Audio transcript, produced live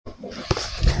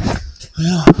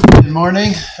Well, good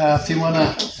morning. If you want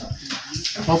to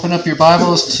open up your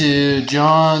Bibles to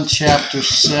John chapter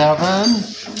 7.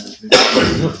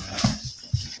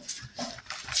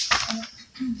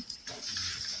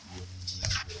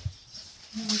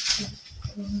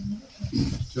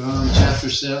 John chapter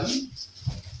 7.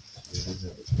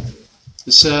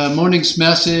 This morning's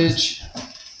message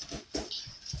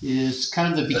is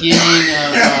kind of the beginning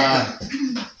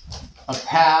of a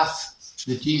path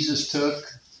that Jesus took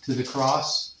to the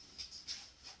cross.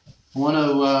 I want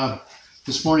to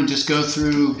this morning just go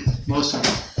through most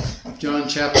of John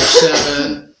chapter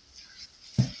 7,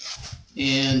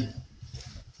 and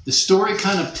the story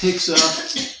kind of picks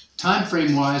up time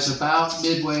frame wise about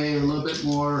midway, a little bit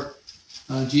more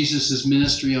Jesus'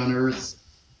 ministry on earth,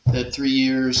 that 3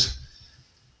 years.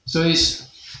 So he's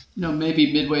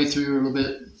maybe midway through, a little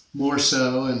bit more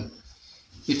so. And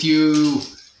if you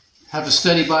have a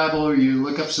study Bible or you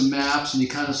look up some maps and you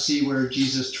kind of see where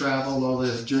Jesus traveled, all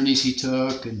the journeys he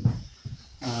took, and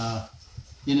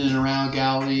in and around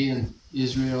Galilee and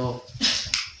Israel,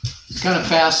 it's kind of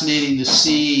fascinating to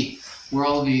see where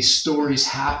all of these stories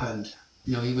happened.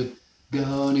 He would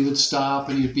go and he would stop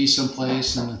and he would be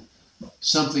someplace and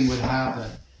something would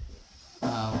happen.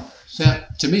 So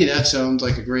to me, that sounds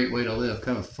like a great way to live,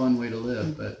 kind of a fun way to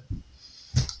live. But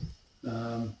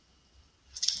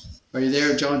are you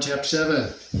there, John chapter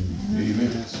 7?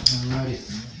 Amen. All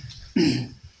righty.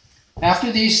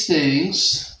 After these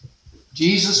things,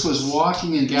 Jesus was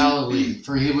walking in Galilee,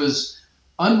 for he was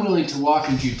unwilling to walk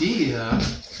in Judea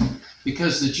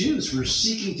because the Jews were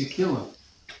seeking to kill him.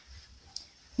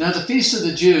 Now the feast of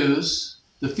the Jews,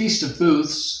 the feast of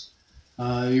booths,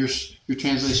 your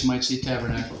translation might say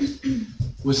Tabernacles,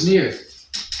 was near.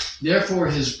 Therefore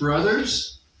his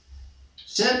brothers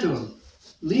said to him,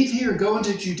 "Leave here, go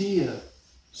into Judea,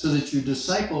 so that your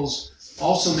disciples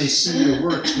also may see your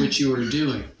works which you are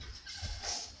doing.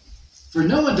 For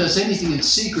no one does anything in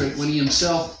secret when he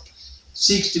himself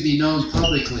seeks to be known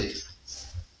publicly.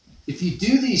 If you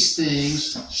do these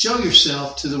things, show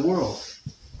yourself to the world."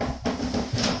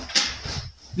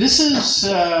 This is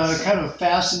kind of a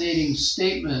fascinating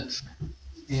statement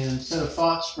and set of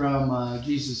thoughts from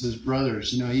Jesus'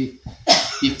 brothers.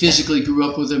 He physically grew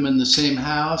up with them in the same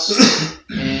house,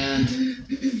 and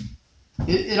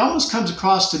it almost comes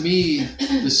across to me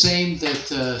the same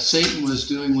that Satan was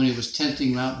doing when he was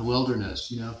tempting him out in the wilderness.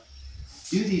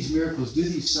 Do these miracles, do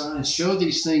these signs, show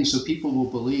these things so people will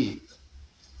believe.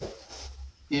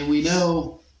 And we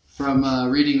know from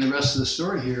reading the rest of the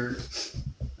story here,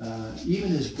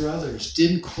 even his brothers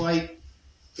didn't quite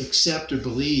accept or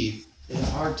believe. They had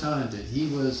a hard time that he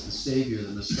was the Savior,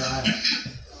 the Messiah,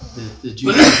 that the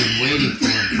Jews had been waiting for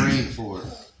and praying for.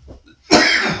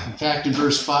 In fact, in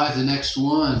verse 5, the next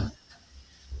one,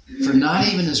 for not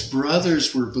even his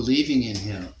brothers were believing in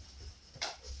him.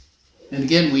 And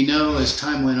again, we know as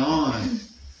time went on,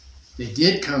 they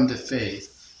did come to faith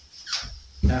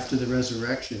after the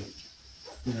resurrection.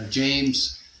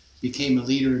 James became a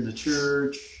leader in the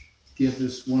church, gave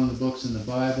us one of the books in the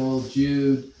Bible.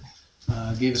 Jude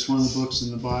gave us one of the books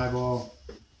in the Bible.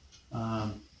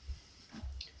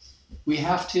 We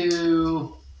have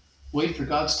to wait for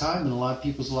God's time in a lot of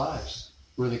people's lives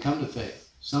where they come to faith.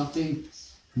 Something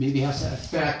maybe has to. In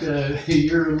fact,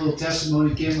 your little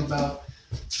testimony came about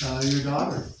your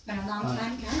daughter. It's been a long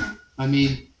time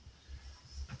coming.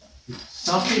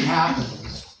 Something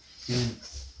happens and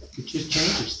it just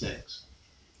changes things.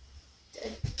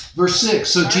 Verse 6,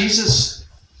 so Jesus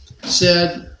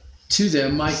said to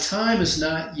them, "My time is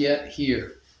not yet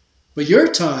here, but your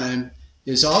time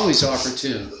is always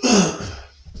opportune.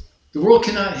 The world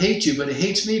cannot hate you, but it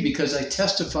hates me because I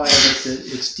testify that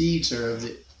its deeds are of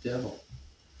the devil,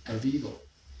 of evil.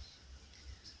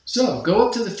 So go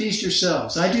up to the feast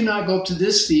yourselves. I do not go up to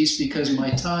this feast because my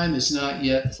time is not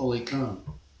yet fully come."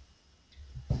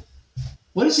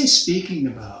 What is he speaking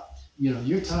about?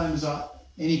 Your time is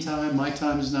any time, my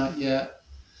time is not yet.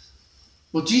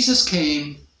 Well, Jesus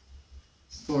came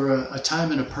for a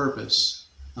time and a purpose,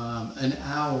 an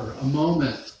hour, a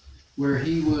moment where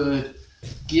he would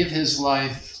give his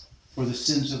life for the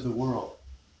sins of the world.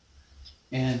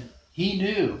 And he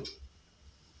knew,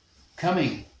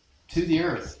 coming to the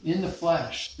earth in the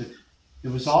flesh, that it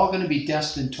was all going to be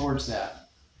destined towards that.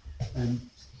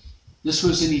 And this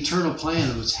was an eternal plan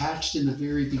that was hatched in the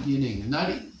very beginning, and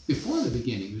not before the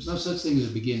beginning. There's no such thing as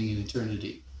a beginning in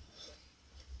eternity.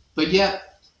 But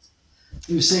yet,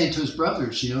 he was saying to his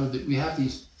brothers, that we have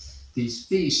these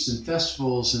feasts and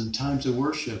festivals and times of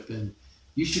worship, and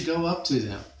you should go up to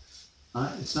them.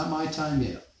 It's not my time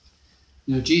yet.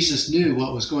 Jesus knew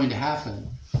what was going to happen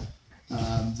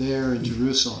there in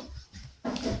Jerusalem.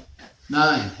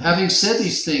 9. Having said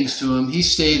these things to him, he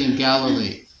stayed in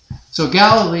Galilee. So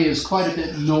Galilee is quite a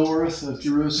bit north of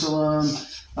Jerusalem,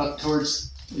 up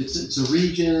towards, it's a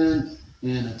region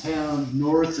and a town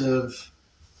north of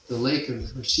the lake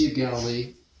of or Sea of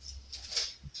Galilee.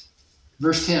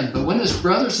 Verse 10, but when his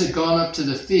brothers had gone up to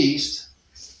the feast,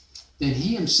 then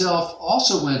he himself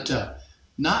also went up,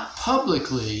 not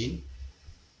publicly,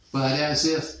 but as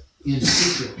if in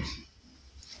secret.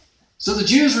 So the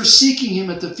Jews were seeking him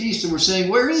at the feast and were saying,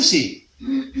 where is he?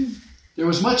 There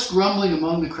was much grumbling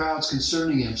among the crowds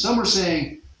concerning him. Some were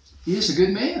saying, he is a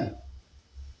good man.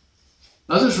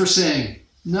 Others were saying,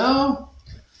 no,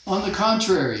 on the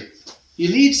contrary, he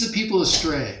leads the people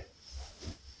astray.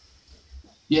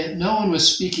 Yet no one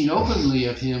was speaking openly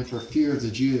of him for fear of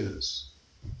the Jews.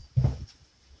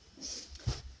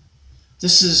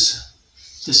 This is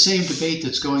the same debate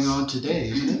that's going on today,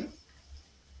 isn't it?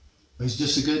 He's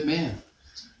just a good man.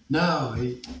 No,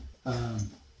 he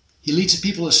leads the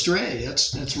people astray.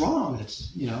 That's wrong.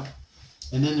 It's, you know.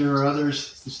 And then there are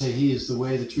others who say he is the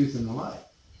way, the truth, and the life.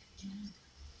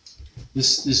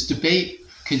 This debate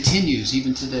continues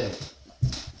even today.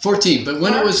 14, but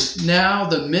when it was now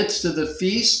the midst of the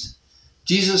feast,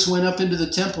 Jesus went up into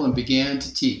the temple and began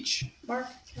to teach. Mark,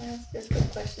 can I ask just a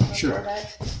quick question before Sure.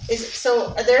 that?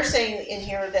 So they're saying in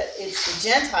here that it's the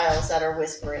Gentiles that are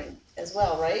whispering as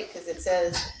well, right? Because it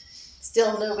says,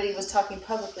 still nobody was talking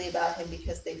publicly about him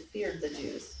because they feared the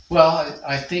Jews. Well,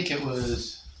 I think it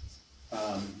was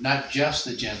not just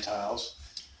the Gentiles,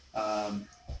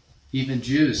 even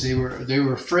Jews. They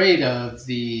were afraid of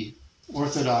the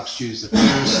Orthodox Jews, the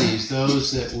Pharisees,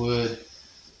 those that would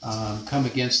come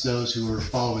against those who were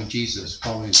following Jesus,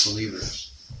 following his believers.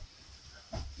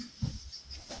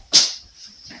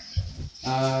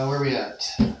 Where are we at?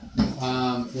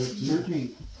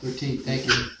 13. 13, thank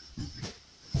you.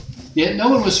 Yet no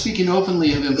one was speaking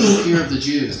openly of him for fear of the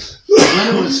Jews.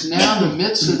 When it was now in the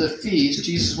midst of the feast,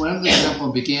 Jesus went up to the temple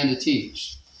and began to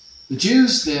teach. The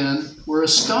Jews then were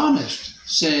astonished,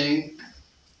 saying,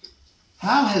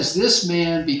 how has this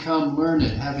man become learned,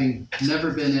 having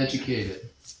never been educated?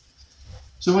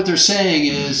 So what they're saying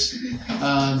is,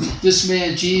 this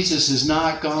man Jesus has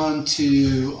not gone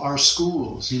to our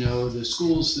schools, you know, the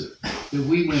schools that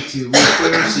we went to, we were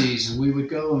Pharisees, and we would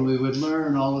go and we would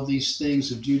learn all of these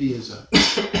things of Judaism.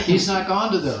 He's not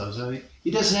gone to those. I mean, he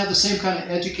doesn't have the same kind of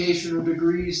education or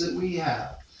degrees that we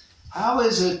have. How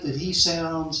is it that he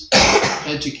sounds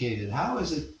educated? How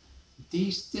is it that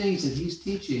these things that he's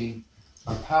teaching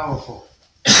are powerful?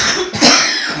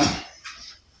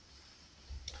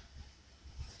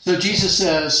 So Jesus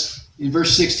says in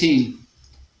verse 16,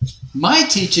 my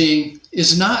teaching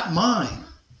is not mine,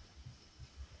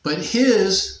 but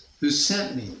his who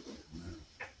sent me.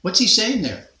 What's he saying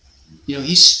there? You know,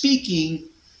 he's speaking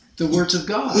the words of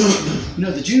God. You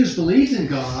know, the Jews believed in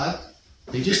God.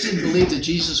 They just didn't believe that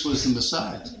Jesus was the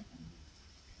Messiah.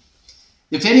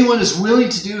 If anyone is willing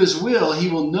to do his will, he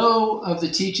will know of the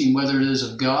teaching, whether it is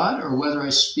of God or whether I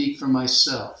speak for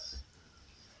myself.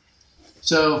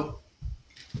 So,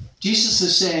 Jesus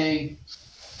is saying,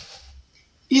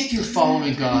 if you're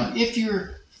following God, if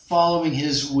you're following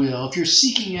his will, if you're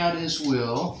seeking out his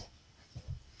will,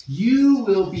 you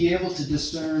will be able to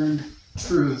discern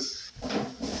truth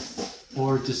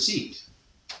or deceit.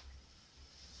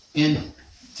 And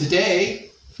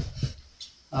today,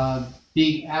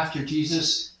 being after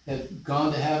Jesus had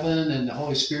gone to heaven and the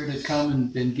Holy Spirit had come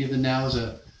and been given now as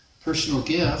a personal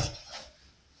gift,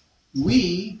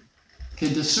 we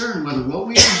can discern whether what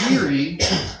we are hearing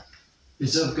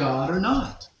is of God or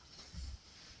not.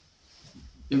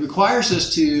 It requires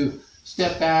us to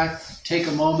step back, take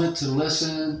a moment to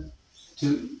listen,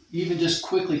 to even just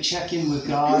quickly check in with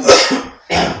God,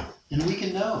 and we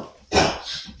can know.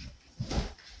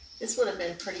 This would have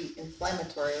been pretty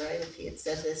inflammatory, right? If he had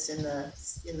said this in the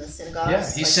synagogue.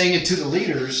 Yeah, he's saying it to the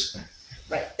leaders.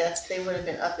 Right, they would have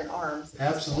been up in arms.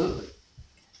 Absolutely.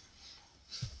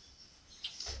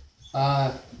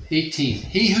 18.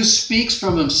 He who speaks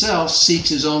from himself seeks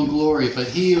his own glory, but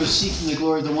he who is seeking the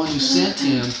glory of the one who sent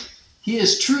him, he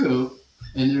is true,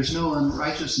 and there's no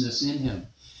unrighteousness in him.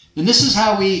 And this is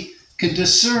how we can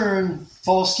discern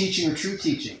false teaching or true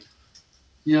teaching.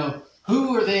 You know,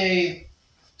 who are they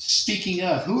speaking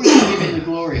of? Who are they giving the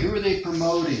glory? Who are they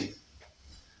promoting?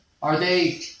 Are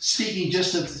they speaking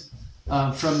just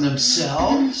from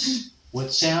themselves?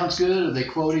 What sounds good? Are they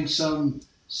quoting some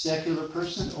secular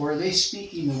person? Or are they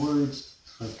speaking the words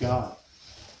of God?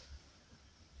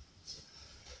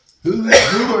 Who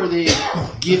are they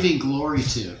giving glory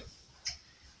to?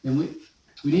 And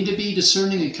we need to be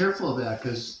discerning and careful of that,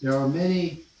 because there are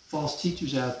many false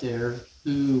teachers out there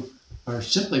who are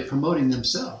simply promoting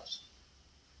themselves.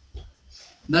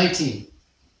 19.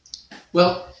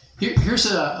 Well, here's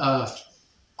a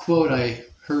quote I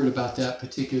heard about that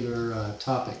particular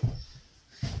topic.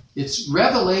 It's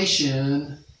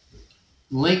revelation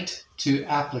linked to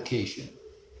application.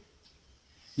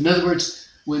 In other words,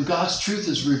 when God's truth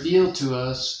is revealed to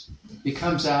us, it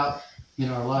comes out in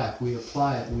our life. We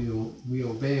apply it, we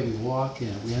obey it, we walk in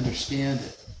it, we understand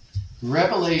it.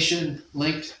 Revelation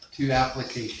linked to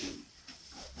application.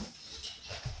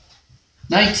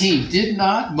 19. Did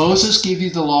not Moses give you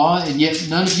the law, and yet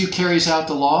none of you carries out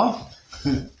the law?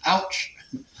 Ouch.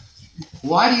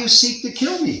 Why do you seek to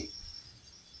kill me?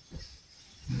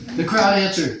 The crowd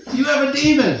answered, you have a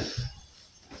demon.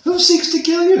 Who seeks to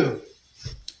kill you?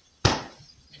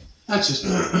 That's just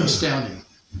astounding.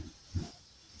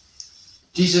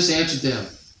 Jesus answered them,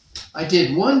 I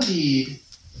did one deed,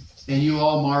 and you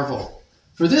all marvel.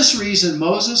 For this reason,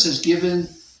 Moses has given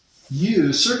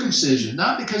you circumcision,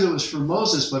 not because it was from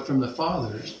Moses, but from the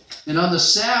fathers. And on the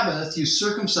Sabbath, you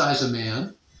circumcise a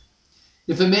man.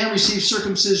 If a man receives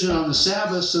circumcision on the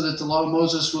Sabbath so that the law of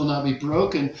Moses will not be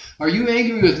broken, are you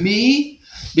angry with me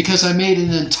because I made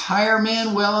an entire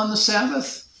man well on the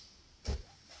Sabbath?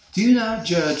 Do not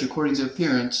judge according to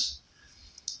appearance,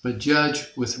 but judge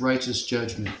with righteous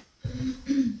judgment.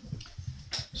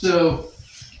 So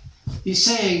he's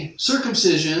saying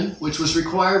circumcision, which was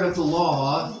required of the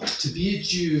law, to be a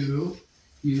Jew,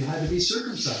 you had to be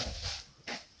circumcised.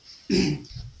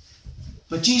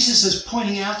 But Jesus is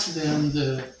pointing out to them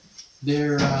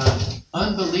their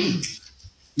unbelief.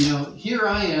 Here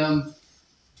I am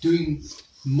doing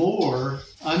more.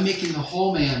 I'm making the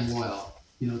whole man well.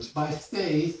 It's by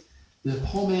faith that the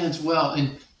whole man's well.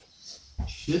 And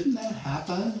shouldn't that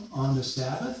happen on the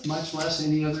Sabbath, much less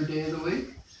any other day of the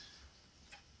week?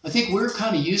 I think we're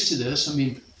kind of used to this.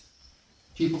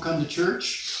 People come to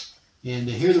church and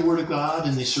they hear the Word of God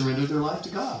and they surrender their life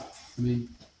to God.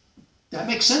 That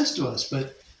makes sense to us.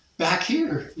 But back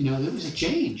here, there was a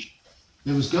change.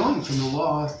 It was going from the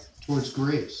law towards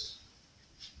grace.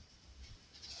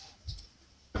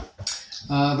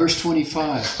 Verse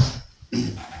 25.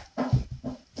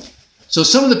 So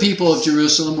some of the people of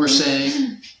Jerusalem were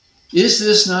saying, is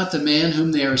this not the man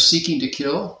whom they are seeking to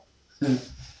kill?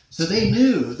 So they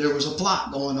knew there was a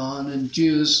plot going on, and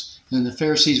Jews and the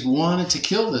Pharisees wanted to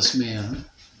kill this man.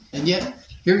 And yet,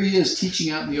 here he is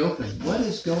teaching out in the open. What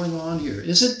is going on here?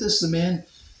 Isn't this the man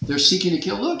they're seeking to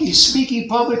kill? Look, he's speaking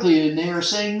publicly, and they are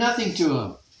saying nothing to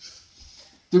him.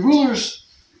 The rulers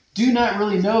do not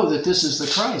really know that this is the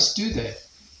Christ, do they?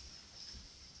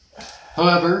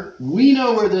 However, we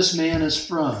know where this man is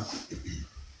from.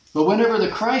 But whenever the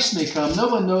Christ may come, no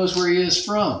one knows where he is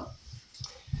from.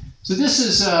 So this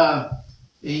is a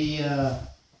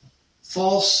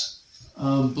false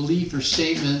belief or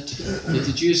statement that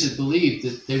the Jews had believed,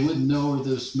 that they wouldn't know where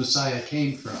this Messiah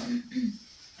came from.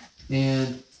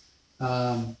 And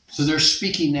so they're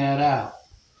speaking that out.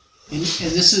 And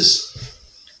this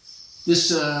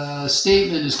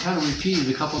statement is kind of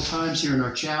repeated a couple times here in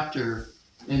our chapter.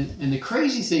 And the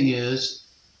crazy thing is,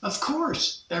 of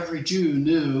course, every Jew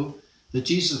knew that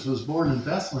Jesus was born in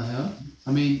Bethlehem.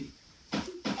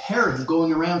 Herod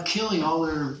going around killing all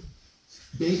their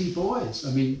baby boys.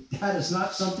 That is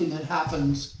not something that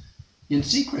happens in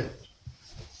secret.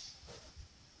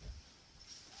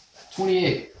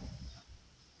 28.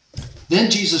 Then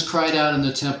Jesus cried out in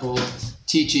the temple,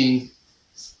 teaching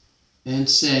and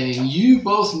saying, you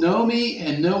both know me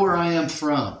and know where I am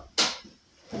from.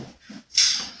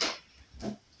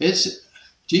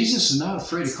 Jesus is not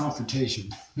afraid of confrontation.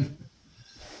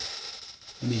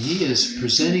 He is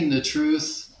presenting the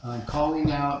truth,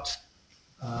 calling out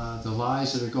the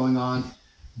lies that are going on,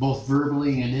 both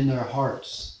verbally and in their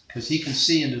hearts, because he can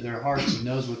see into their hearts and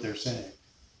knows what they're saying.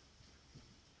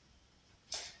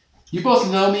 You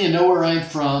both know me and know where I am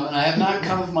from, and I have not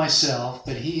come of myself,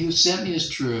 but he who sent me is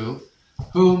true,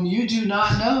 whom you do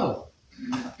not know.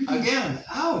 Again,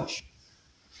 ouch.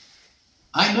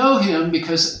 I know him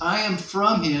because I am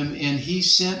from him and he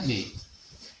sent me.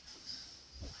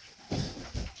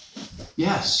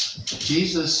 Yes,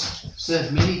 Jesus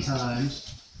said many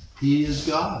times he is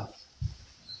God.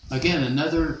 Again,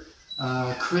 another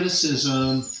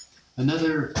criticism,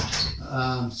 another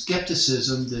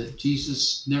skepticism that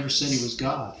Jesus never said he was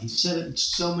God. He said it in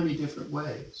so many different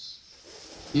ways.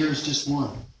 Here's just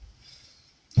one.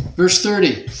 Verse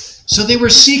 30. So they were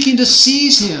seeking to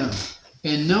seize him,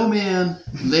 and no man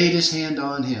laid his hand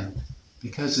on him,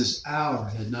 because his hour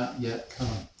had not yet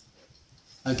come.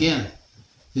 Again,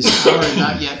 his hour had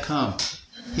not yet come.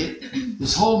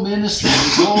 His whole ministry,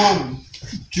 his whole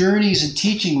journeys and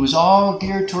teaching was all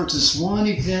geared towards this one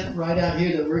event right out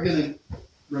here that we're going to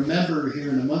remember here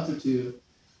in a month or two,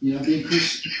 being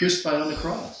crucified on the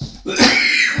cross.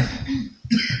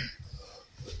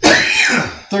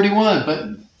 31, but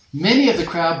many of the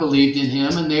crowd believed in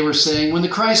him, and they were saying, when the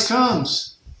Christ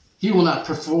comes, he will not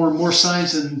perform more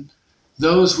signs than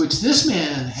those which this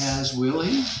man has, will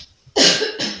he?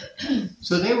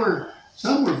 So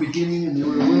some were beginning, and they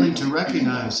were willing to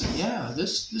recognize that, yeah,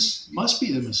 this must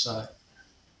be the Messiah.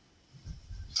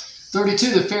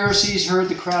 32, the Pharisees heard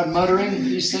the crowd muttering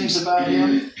these things about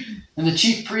him, and the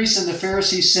chief priests and the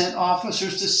Pharisees sent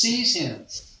officers to seize him.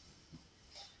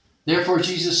 Therefore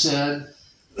Jesus said,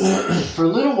 for a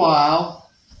little while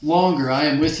longer I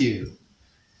am with you.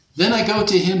 Then I go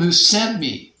to him who sent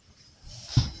me.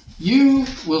 You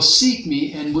will seek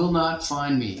me and will not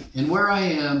find me. And where I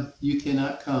am, you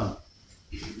cannot come.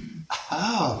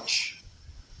 Ouch.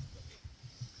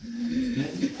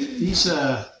 These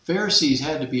Pharisees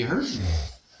had to be hurting.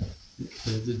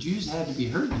 The Jews had to be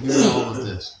hurting hearing all of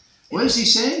this. What is he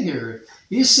saying here?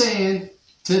 He's saying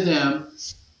to them,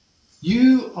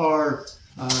 you are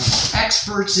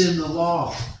experts in the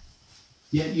law,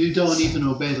 yet you don't even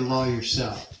obey the law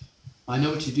yourself. I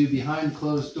know what you do behind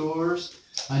closed doors.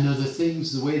 I know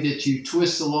the way that you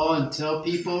twist the law and tell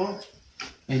people,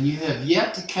 and you have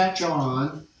yet to catch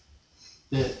on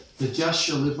that the just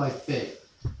shall live by faith.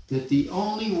 That the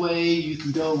only way you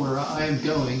can go where I am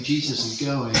going, Jesus is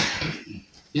going,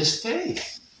 is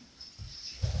faith.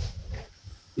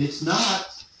 It's not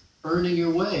earning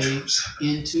your way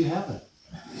into heaven.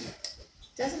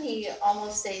 Doesn't he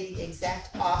almost say the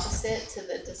exact opposite to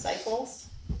the disciples?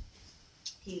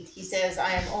 He says,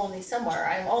 I am only somewhere.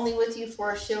 I am only with you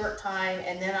for a short time,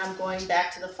 and then I'm going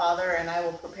back to the Father, and I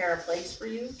will prepare a place for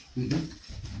you.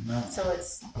 Mm-hmm. So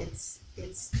it's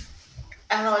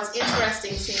I don't know, it's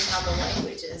interesting seeing how the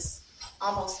language is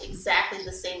almost exactly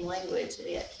the same language,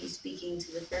 yet he's speaking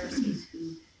to the Pharisees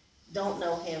who don't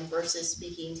know him versus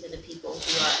speaking to the people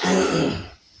who are actually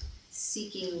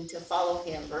seeking to follow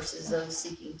him versus those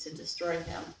seeking to destroy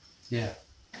him. Yeah.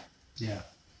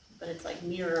 But it's like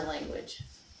mirror language.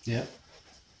 Yeah.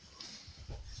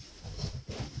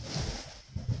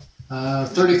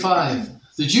 35.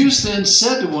 The Jews then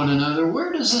said to one another,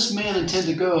 where does this man intend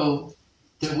to go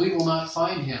that we will not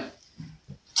find him?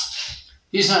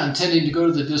 He's not intending to go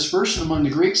to the dispersion among the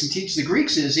Greeks and teach the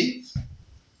Greeks, is he?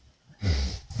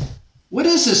 What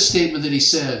is this statement that he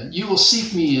said? You will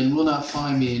seek me and will not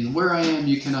find me, and where I am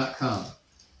you cannot come.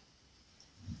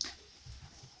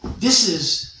 This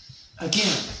is,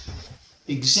 again,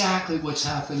 exactly what's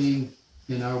happening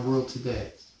in our world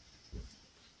today.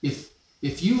 If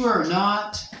you are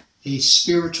not a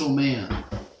spiritual man,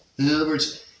 in other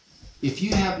words, if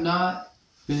you have not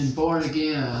been born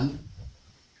again,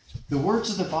 the words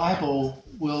of the Bible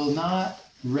will not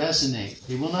resonate.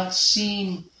 They will not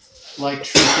seem like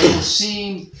truth. They will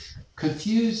seem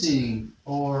confusing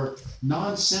or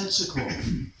nonsensical,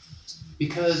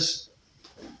 because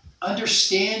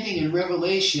understanding and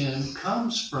revelation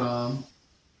comes from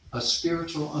a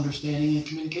spiritual understanding and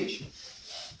communication.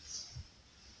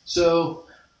 So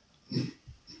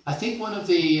I think one of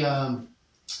the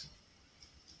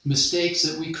mistakes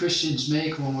that we Christians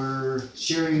make when we're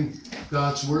sharing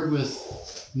God's word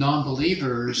with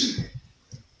non-believers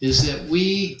is that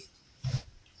we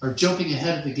are jumping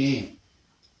ahead of the game.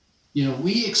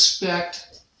 We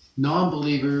expect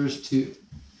non-believers to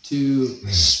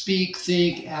speak,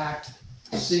 think, act,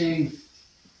 sing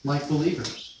like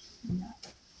believers.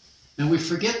 And we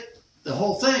forget the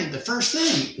whole thing, the first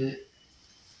thing.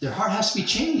 Their heart has to be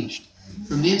changed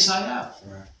from the inside out.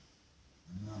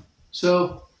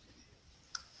 So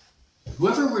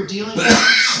whoever we're dealing with,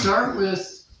 start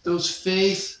with those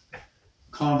faith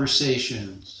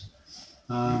conversations.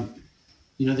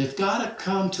 They've got to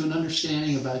come to an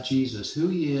understanding about Jesus, who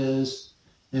he is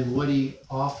and what he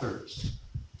offers.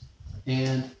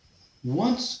 And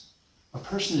once a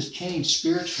person is changed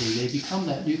spiritually, they become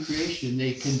that new creation.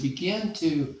 They can begin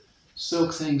to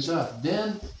soak things up.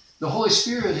 Then the Holy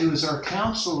Spirit, who is our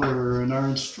counselor and our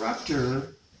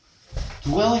instructor,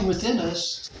 dwelling within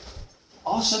us,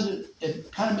 all of a sudden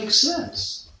it kind of makes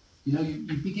sense. You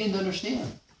begin to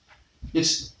understand.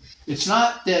 It's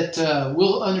not that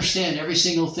we'll understand every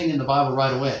single thing in the Bible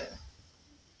right away.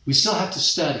 We still have to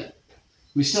study.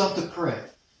 We still have to pray.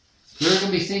 There are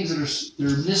going to be things that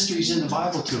are mysteries in the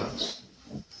Bible to us.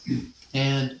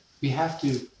 And we have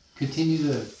to continue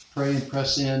to pray and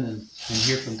press in and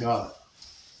hear from God.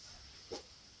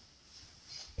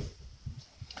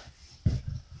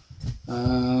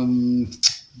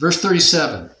 Verse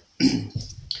 37.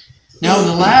 Now in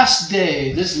the last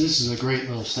day, this is a great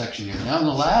little section here. Now in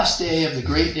the last day of the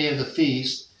great day of the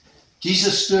feast,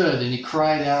 Jesus stood and he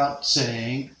cried out,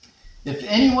 saying, "If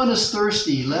anyone is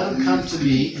thirsty, let him come to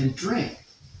me and drink.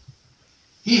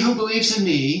 He who believes in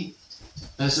me,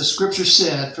 as the scripture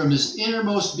said, from his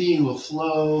innermost being will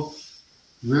flow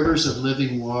rivers of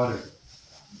living water."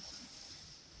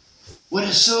 What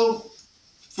is so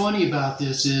funny about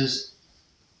this is,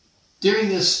 during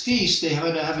this feast, they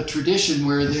would have a tradition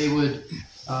where they would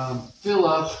fill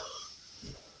up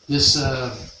this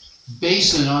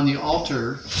basin on the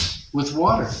altar with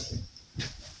water.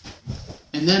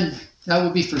 And then that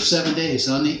would be for 7 days.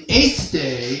 On the 8th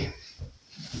day,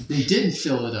 they didn't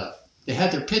fill it up. They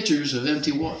had their pitchers of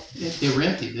empty water. They were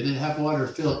empty. They didn't have water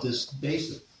to fill up this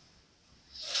basin.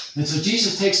 And so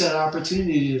Jesus takes that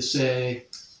opportunity to say,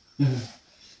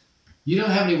 you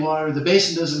don't have any water. The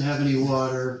basin doesn't have any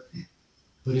water.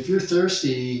 But if you're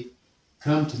thirsty,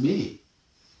 come to me.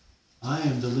 I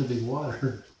am the living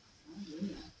water.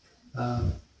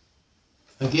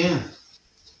 Again,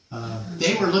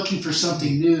 they were looking for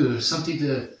something new, something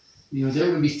to, they were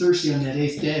going to be thirsty on that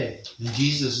 8th day. And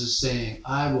Jesus is saying,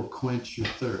 I will quench your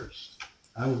thirst.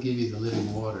 I will give you the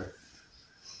living water.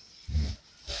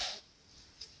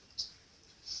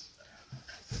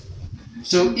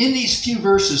 So in these few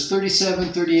verses,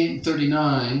 37, 38, and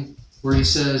 39, where he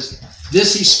says,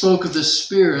 "This he spoke of the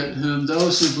Spirit, whom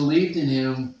those who believed in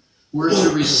him were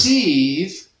to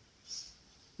receive."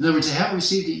 In other words, they haven't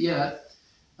received it yet.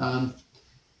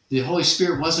 The Holy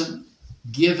Spirit wasn't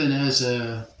given as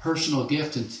a personal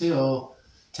gift until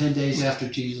 10 days after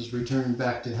Jesus returned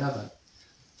back to heaven.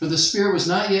 For the Spirit was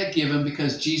not yet given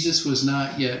because Jesus was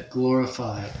not yet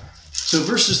glorified. So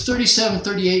verses 37,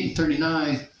 38, and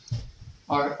 39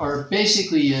 are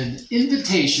basically an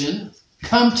invitation.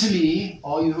 Come to me,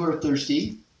 all you who are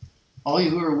thirsty, all you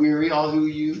who are weary, all who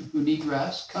need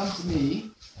rest. Come to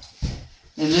me.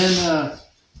 And then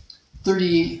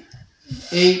 38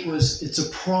 it's a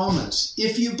promise.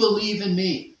 If you believe in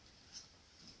me,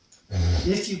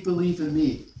 if you believe in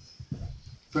me,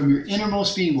 from your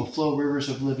innermost being will flow rivers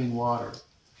of living water.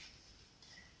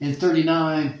 In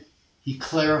 39, he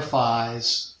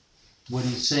clarifies what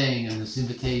he's saying in this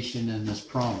invitation and this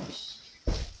promise.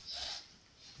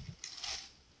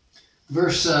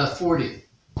 Verse 40.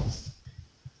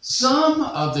 Some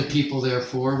of the people,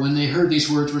 therefore, when they heard these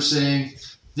words, were saying,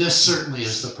 "This certainly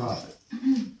is the prophet."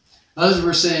 Others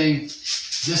were saying,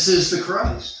 "This is the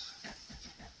Christ."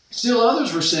 Still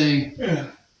others were saying,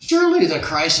 "Surely the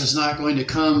Christ is not going to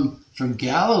come from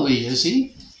Galilee, is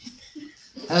he?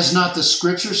 Has not the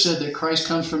scripture said that Christ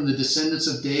comes from the descendants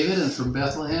of David and from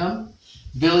Bethlehem,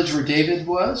 village where David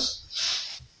was?"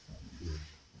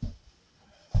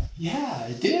 Yeah,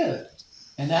 it did.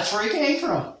 And that's where he came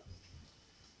from.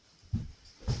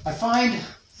 I find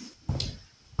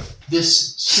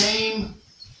this same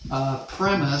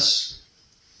premise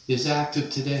is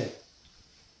active today.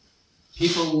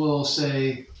 People will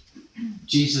say,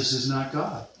 Jesus is not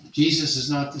God. Jesus is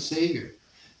not the Savior.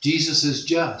 Jesus is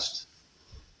just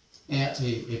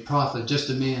a prophet, just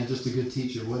a man, just a good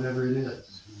teacher, whatever it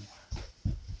is.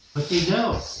 But they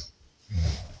know.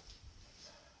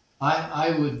 I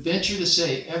would venture to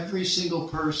say every single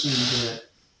person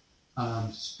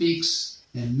that speaks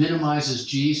and minimizes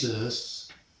Jesus,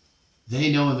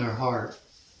 they know in their heart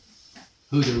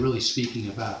who they're really speaking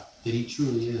about, that he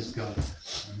truly is God.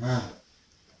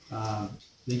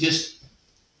 They just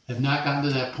have not gotten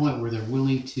to that point where they're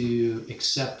willing to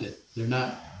accept it. They're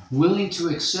not willing to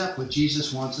accept what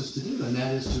Jesus wants us to do, and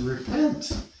that is to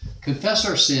repent, confess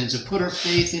our sins, and put our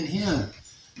faith in him,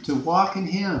 to walk in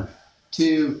him,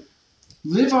 to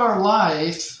live our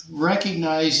life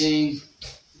recognizing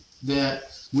that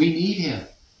we need him,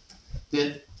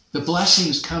 that the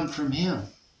blessings come from him.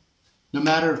 No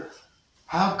matter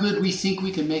how good we think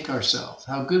we can make ourselves,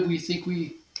 how good we think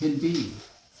we can be,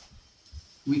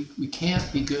 we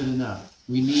can't be good enough.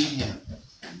 We need him.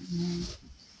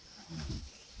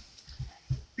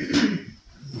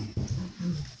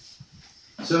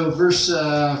 So verse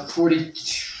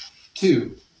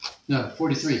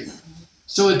 43.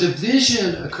 So a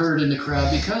division occurred in the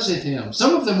crowd because of him.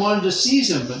 Some of them wanted to seize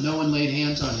him, but no one laid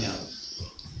hands on him.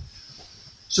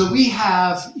 So we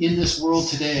have in this world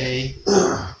today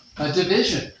a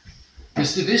division.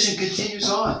 This division continues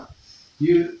on.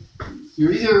 You're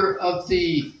either of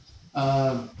the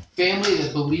family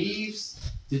that believes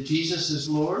that Jesus is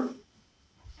Lord,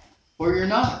 or you're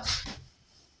not.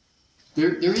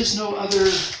 There is no other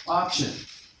option.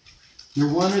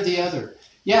 You're one or the other.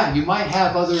 Yeah, you might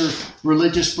have other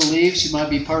religious beliefs. You might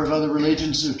be part of other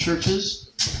religions or churches.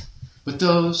 But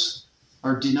those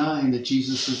are denying that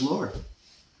Jesus is Lord.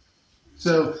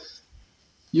 So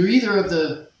you're either of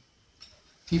the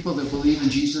people that believe in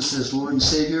Jesus as Lord and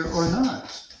Savior or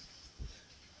not.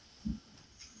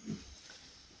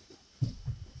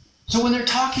 So when they're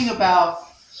talking about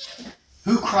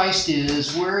who Christ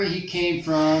is, where he came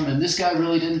from, and this guy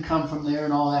really didn't come from there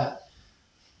and all that,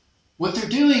 what they're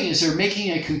doing is they're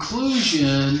making a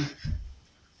conclusion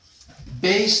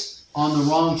based on the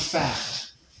wrong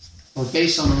fact or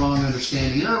based on the wrong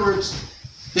understanding. In other words,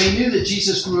 they knew that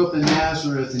Jesus grew up in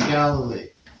Nazareth in Galilee.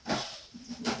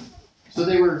 So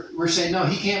they were saying, no,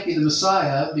 he can't be the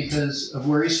Messiah because of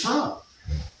where he's from.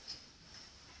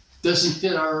 Doesn't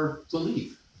fit our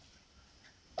belief.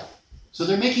 So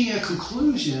they're making a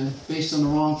conclusion based on the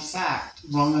wrong fact,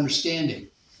 wrong understanding.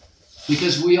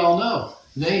 Because we all know,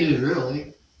 they knew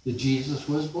really, that Jesus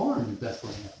was born in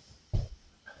Bethlehem.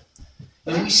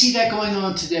 And we see that going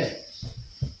on today.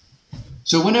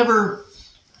 So whenever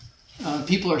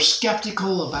people are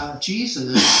skeptical about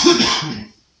Jesus,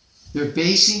 they're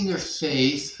basing their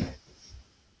faith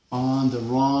on the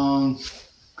wrong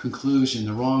conclusion,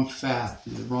 the wrong fact,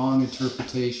 the wrong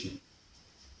interpretation.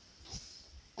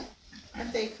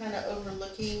 Aren't they kind of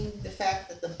overlooking the fact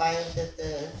that the Bible, that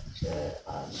the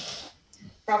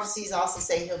prophecies also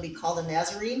say he'll be called a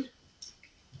Nazarene?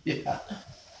 Yeah.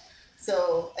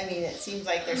 So, I mean, it seems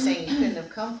like they're saying he couldn't have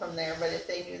come from there, but if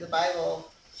they knew the Bible,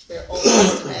 their Old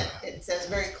Testament, it says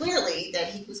very clearly that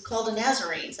he was called a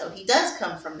Nazarene, so he does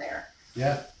come from there.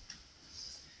 Yeah.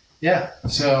 Yeah.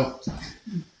 So,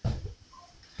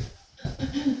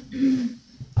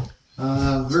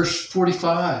 verse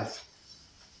 45.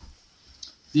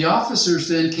 The officers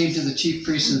then came to the chief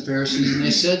priests and Pharisees, and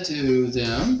they said to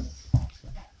them,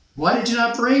 "Why did you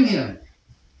not bring him?"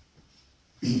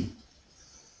 And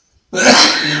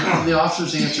the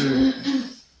officers answered,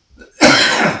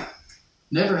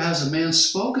 "Never has a man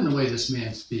spoken the way this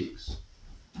man speaks."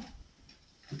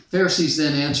 The Pharisees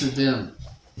then answered them,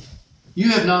 "You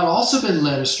have not also been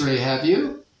led astray, have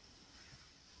you?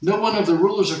 No one of the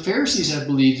rulers or Pharisees have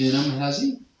believed in him, has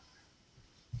he?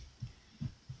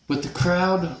 But the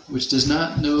crowd which does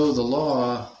not know the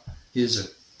law is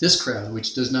this crowd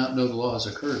which does not know the law is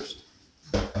accursed."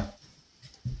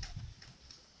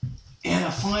 And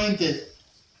I find that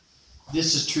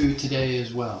this is true today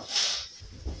as well.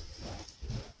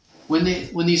 When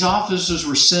these officers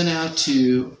were sent out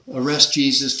to arrest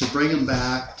Jesus, to bring him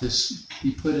back, to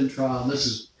be put in trial, and this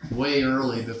is way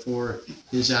early before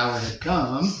his hour had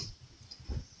come,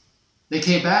 they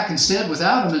came back instead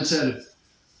without him and said,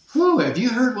 "Whew, have you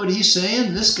heard what he's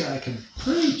saying? This guy can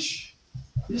preach.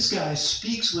 This guy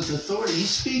speaks with authority.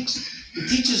 He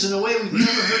teaches in a way we've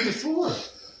never heard before.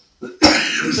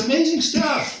 It's amazing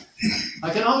stuff."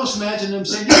 I can almost imagine them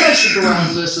saying, "You guys should go out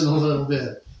and listen a little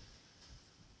bit."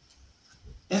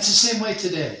 That's the same way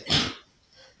today.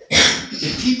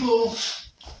 If people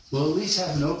will at least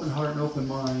have an open heart and open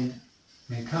mind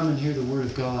and come and hear the Word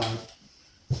of God,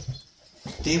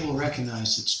 they will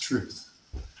recognize its truth.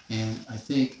 And I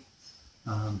think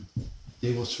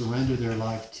they will surrender their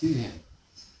life to him.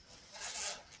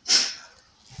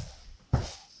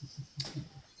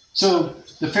 So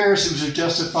the Pharisees are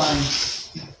justifying,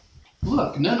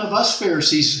 look, none of us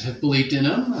Pharisees have believed in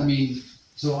him. I mean,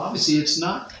 so obviously it's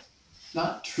not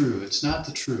true. It's not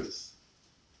the truth.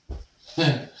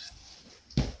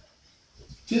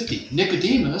 50.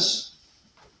 Nicodemus,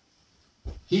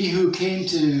 he who came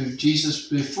to Jesus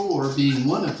before, being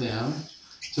one of them.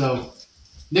 So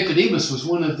Nicodemus was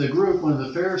one of the group, one of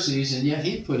the Pharisees, and yet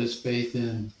he put his faith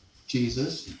in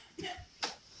Jesus.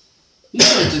 He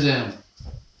said to them,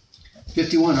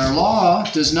 51, "Our law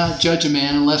does not judge a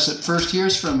man unless it first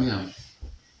hears from him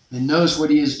and knows what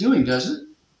he is doing, does it?"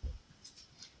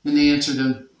 And they answered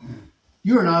him,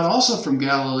 "You are not also from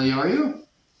Galilee, are you?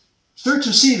 Search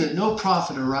and see that no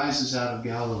prophet arises out of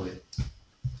Galilee."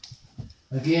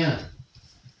 Again,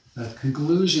 a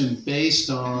conclusion based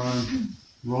on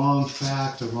wrong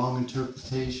fact or wrong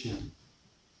interpretation.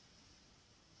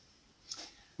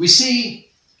 We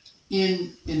see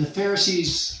in the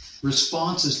Pharisees'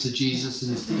 responses to Jesus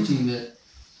and his teaching that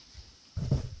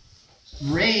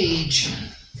rage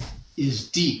is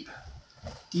deep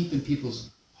in people's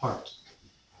hearts.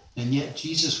 And yet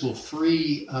Jesus will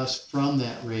free us from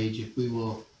that rage if we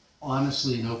will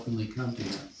honestly and openly come to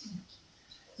him.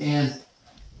 And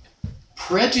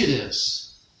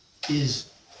prejudice is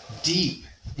deep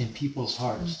in people's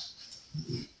hearts.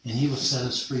 And he will set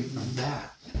us free from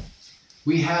that.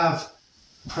 We have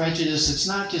prejudice. It's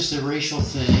not just a racial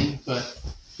thing, but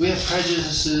we have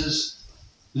prejudices.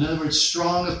 In other words,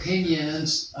 strong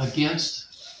opinions against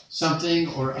something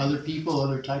or other people,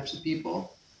 other types of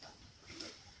people.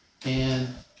 And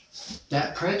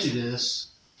that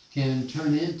prejudice can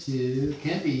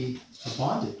be a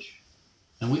bondage.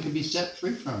 And we can be set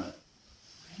free from it.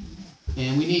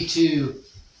 And we need to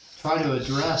try to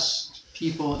address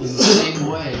people in the same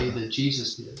way that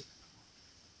Jesus did.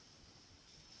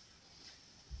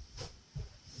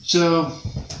 So,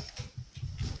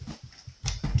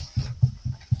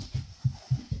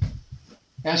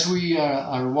 as we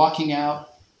are walking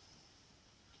out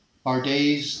our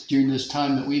days during this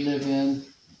time that we live in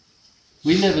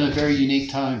a very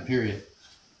unique time period,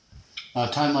 a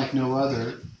time like no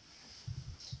other,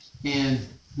 and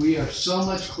we are so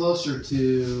much closer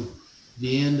to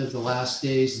the end of the last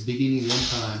days, the beginning of the end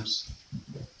times.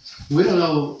 We don't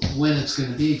know when it's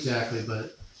going to be exactly,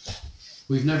 but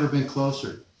we've never been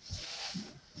closer.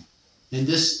 And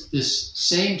this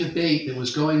same debate that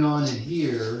was going on in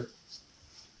here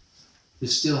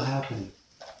is still happening.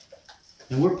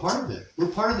 And we're part of it. We're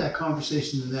part of that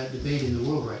conversation and that debate in the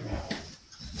world right now.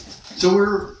 So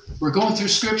we're going through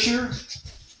Scripture,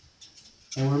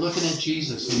 and we're looking at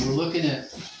Jesus, and we're looking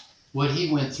at what he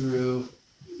went through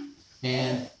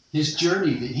and his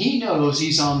journey that he knows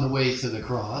he's on the way to the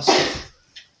cross.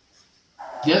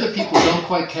 The other people don't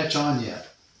quite catch on yet,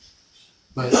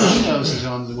 but he knows he's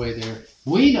on the way there.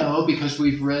 We know because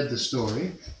we've read the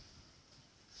story,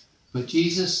 but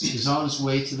Jesus is on his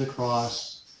way to the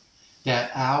cross, that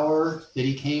hour that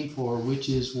he came for, which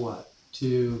is what?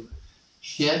 To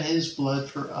shed his blood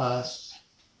for us,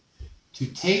 to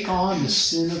take on the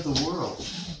sin of the world,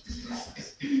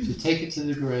 to take it to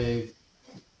the grave,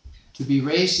 to be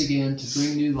raised again, to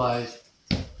bring new life,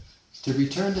 to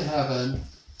return to heaven,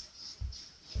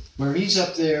 where he's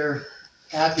up there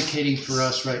advocating for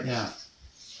us right now,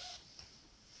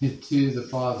 to the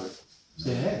Father.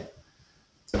 Say, hey,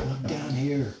 look down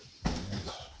here.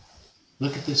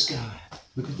 Look at this guy.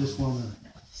 Look at this woman.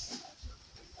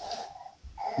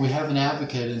 We have an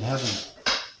advocate in heaven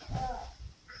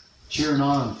cheering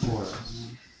on for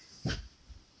us,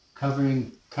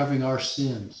 covering our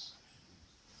sins.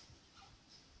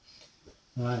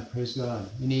 All right, praise God.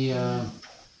 Any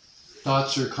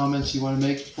thoughts or comments you want to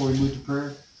make before we move to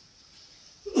prayer?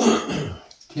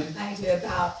 Kim? I do.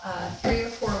 About 3 or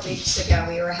 4 weeks ago,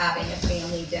 we were having a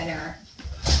family dinner,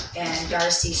 and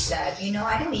Darcy said,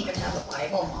 I don't even have a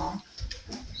Bible, Mom.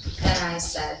 And I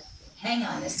said, hang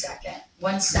on a second.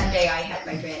 One Sunday, I had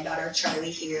my granddaughter Charlie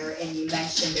here, and you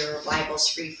mentioned there were Bibles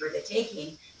free for the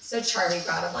taking. So Charlie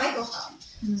brought a Bible home.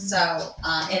 Mm-hmm. So,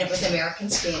 and it was American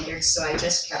Standard, so I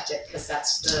just kept it because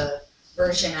that's the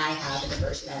version I have and the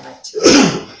version I like to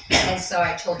read. And so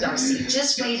I told Darcy,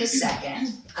 just wait a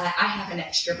second. I have an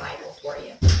extra Bible for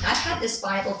you. I've had this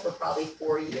Bible for probably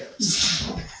 4 years.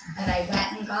 And I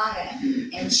went and got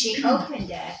it. And she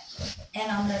opened it. And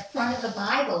on the front of the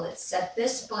Bible, it said,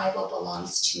 this Bible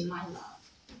belongs to my love.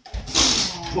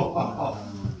 Wow.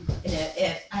 And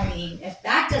if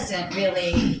that doesn't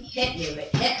really hit you,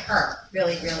 it hit her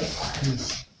really, really hard.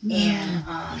 And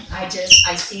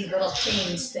I see little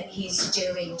things that he's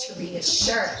doing to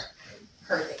reassure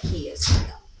her that he is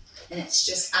real. And it's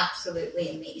just absolutely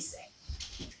amazing.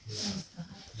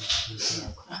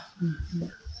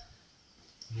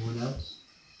 Anyone else?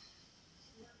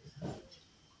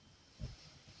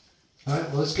 All right,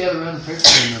 well, let's gather around and pray for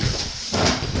one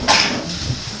another.